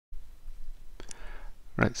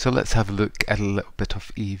Right, so let's have a look at a little bit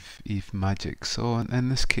of Eve magic. So in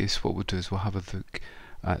this case, what we'll do is we'll have a look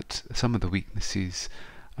at some of the weaknesses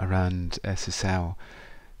around SSL.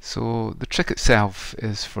 So the trick itself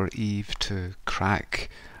is for Eve to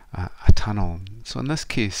crack a tunnel. So in this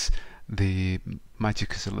case, the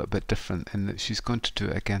magic is a little bit different in that she's going to do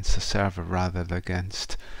it against the server rather than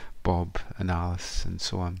against Bob and Alice and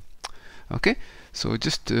so on. Okay, so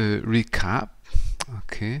just to recap,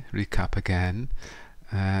 recap again.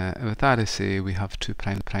 With RSA we have two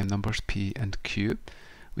prime numbers p and q.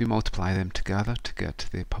 We multiply them together to get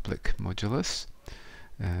the public modulus,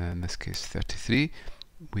 in this case 33.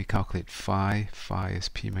 We calculate phi is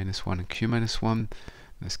p minus 1 and q minus 1. In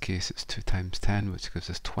this case it's 2 times 10, which gives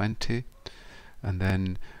us 20. And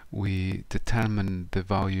then we determine the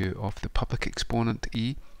value of the public exponent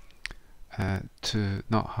e to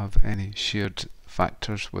not have any shared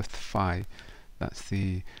factors with phi. That's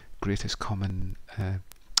the greatest common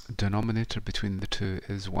denominator between the two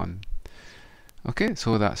is 1. Okay,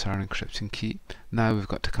 so that's our encryption key. Now we've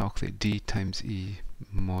got to calculate d times e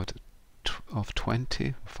mod of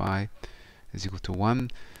 20. Phi is equal to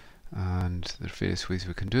 1, and there are various ways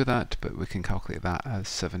we can do that, but we can calculate that as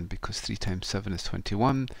 7 because 3 times 7 is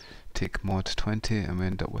 21. Take mod 20 and we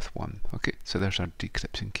end up with 1. Okay, so there's our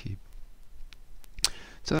decryption key.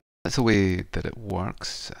 So that's the way that it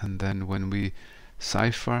works, and then when we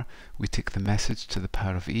cipher, we take the message to the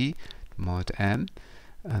power of e, mod n,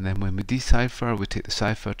 and then when we decipher, we take the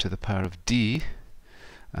cipher to the power of d,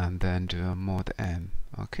 and then do a mod n.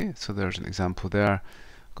 Okay, so there's an example there,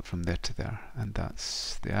 go from there to there, and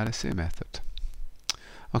that's the RSA method.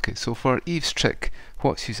 Okay, so for Eve's trick,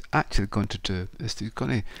 what she's actually going to do is she's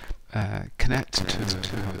going to connect to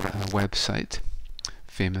a website,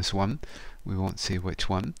 famous one. We won't say which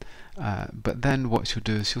one, but then what she'll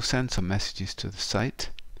do is she'll send some messages to the site,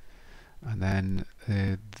 and then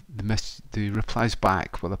the replies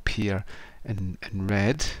back will appear in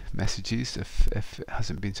red messages if it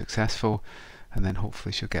hasn't been successful, and then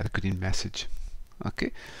hopefully she'll get a green message.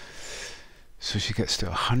 Okay, so she gets to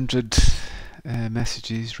 100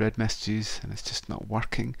 messages, red messages, and it's just not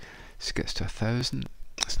working. She gets to 1,000,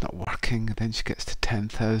 it's not working. And then she gets to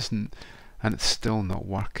 10,000, and it's still not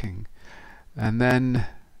working. And then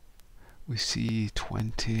we see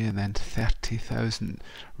 20 and then 30,000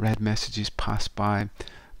 red messages pass by,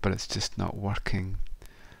 but it's just not working.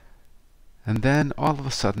 And then all of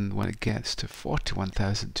a sudden, when it gets to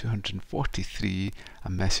 41,243, a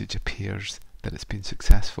message appears that it's been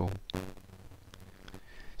successful.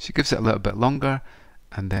 She gives it a little bit longer,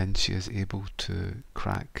 and then she is able to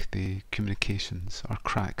crack the communications, or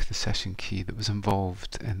crack the session key that was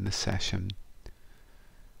involved in the session.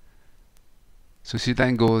 So she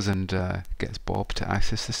then goes and gets Bob to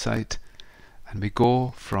access the site, and we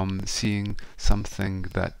go from seeing something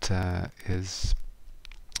that is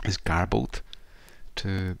garbled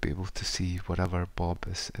to be able to see whatever Bob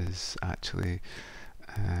is actually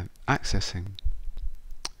accessing.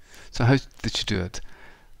 So how did she do it?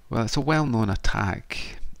 Well, it's a well-known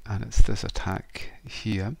attack, and it's this attack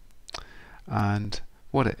here, and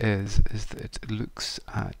what it is that it looks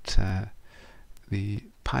at the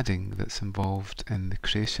padding that's involved in the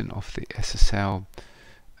creation of the SSL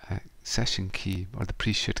session key, or the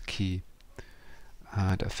pre-shared key,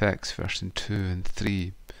 and affects version 2 and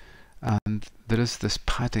 3. And there is this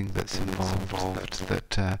padding that's involved that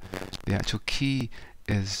the actual key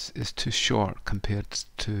is too short compared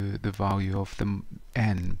to the value of the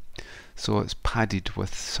n, so it's padded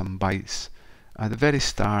with some bytes. At the very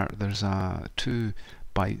start there's 2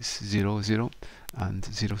 bytes, 00 and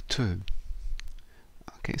 02.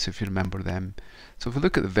 Okay, so if you remember them. So if we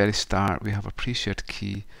look at the very start, we have a pre-shared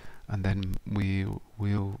key, and then we'll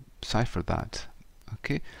cipher that.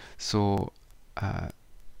 Okay, so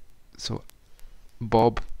so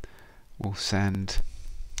Bob will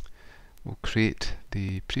create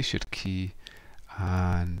the pre-shared key,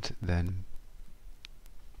 and then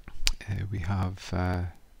we have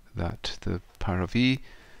that to the power of e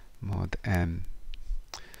mod n.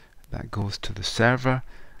 That goes to the server,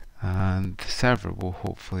 and the server will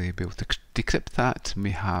hopefully be able to decrypt that, and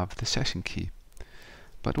we have the session key.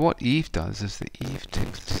 But what Eve does is that Eve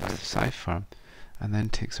takes the cipher and then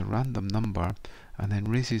takes a random number and then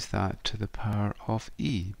raises that to the power of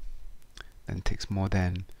e, then takes mod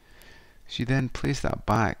n. She then plays that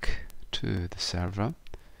back to the server,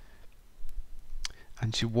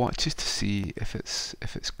 and she watches to see if it's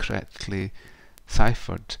correctly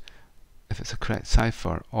ciphered, if it's a correct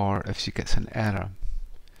cipher, or if she gets an error.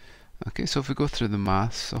 Okay, so if we go through the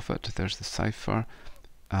maths of it, there's the cipher,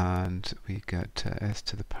 and we get s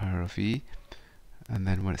to the power of e, and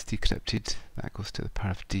then when it's decrypted, that goes to the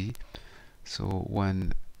power of D. So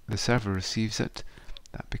when the server receives it,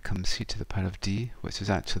 that becomes C to the power of D, which is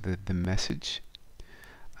actually the message.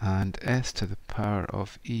 And S to the power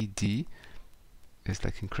of ED is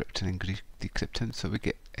like encrypting and decrypting, so we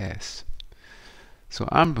get S. So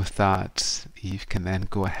armed with that, Eve can then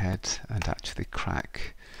go ahead and actually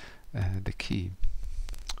crack the key.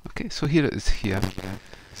 Okay, so here it is here.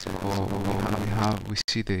 So we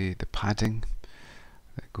see the padding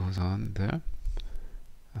that goes on there.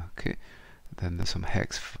 Okay, then there's some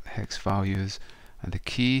hex values and the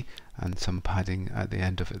key and some padding at the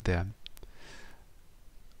end of it there.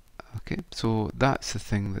 Okay, so that's the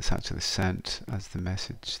thing that's actually sent as the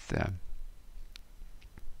message there.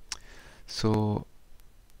 So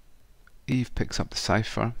Eve picks up the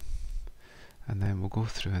cipher, and then we'll go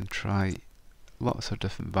through and try lots of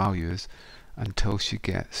different values until she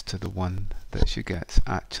gets to the one that she gets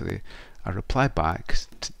actually a reply back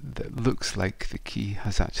that looks like the key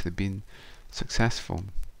has actually been successful.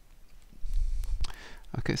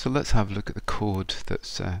 Okay, so let's have a look at the code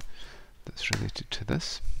that's related to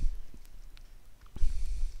this.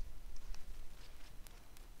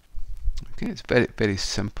 Okay, it's very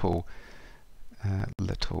simple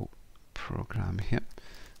little program here.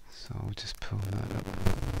 So I'll just pull that up.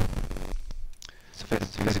 It's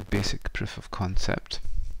a very basic proof of concept.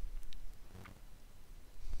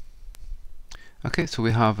 Okay, so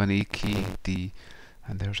we have an A key, D,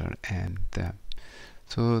 and there's our N there.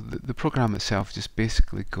 So the program itself just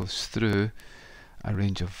basically goes through a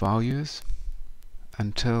range of values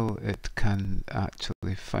until it can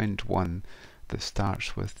actually find one that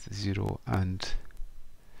starts with 0 and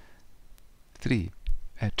 2.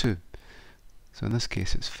 So in this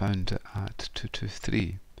case it's found at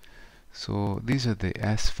 223. So these are the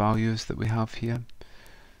S values that we have here.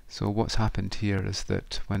 So what's happened here is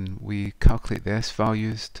that when we calculate the S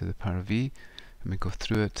values to the power of E and we go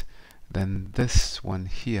through it, then this one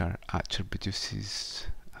here actually produces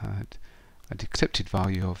a decrypted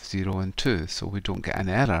value of 0 and 2, so we don't get an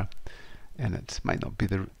error in it. It might not be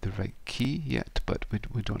the right key yet, but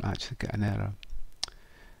we don't actually get an error.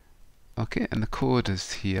 Okay, and the code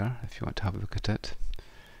is here if you want to have a look at it.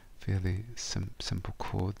 Fairly simple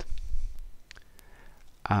code.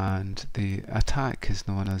 And the attack is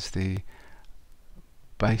known as the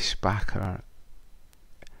Bleichenbacher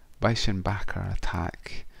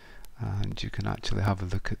attack, and you can actually have a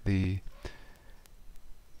look at the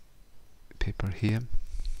paper here.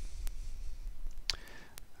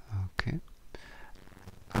 Okay,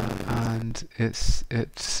 and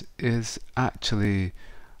it is actually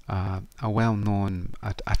a well-known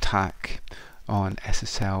attack on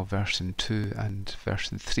SSL version 2 and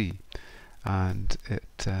version 3, and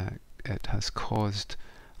it has caused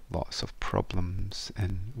lots of problems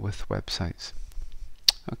with websites.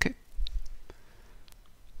 Okay.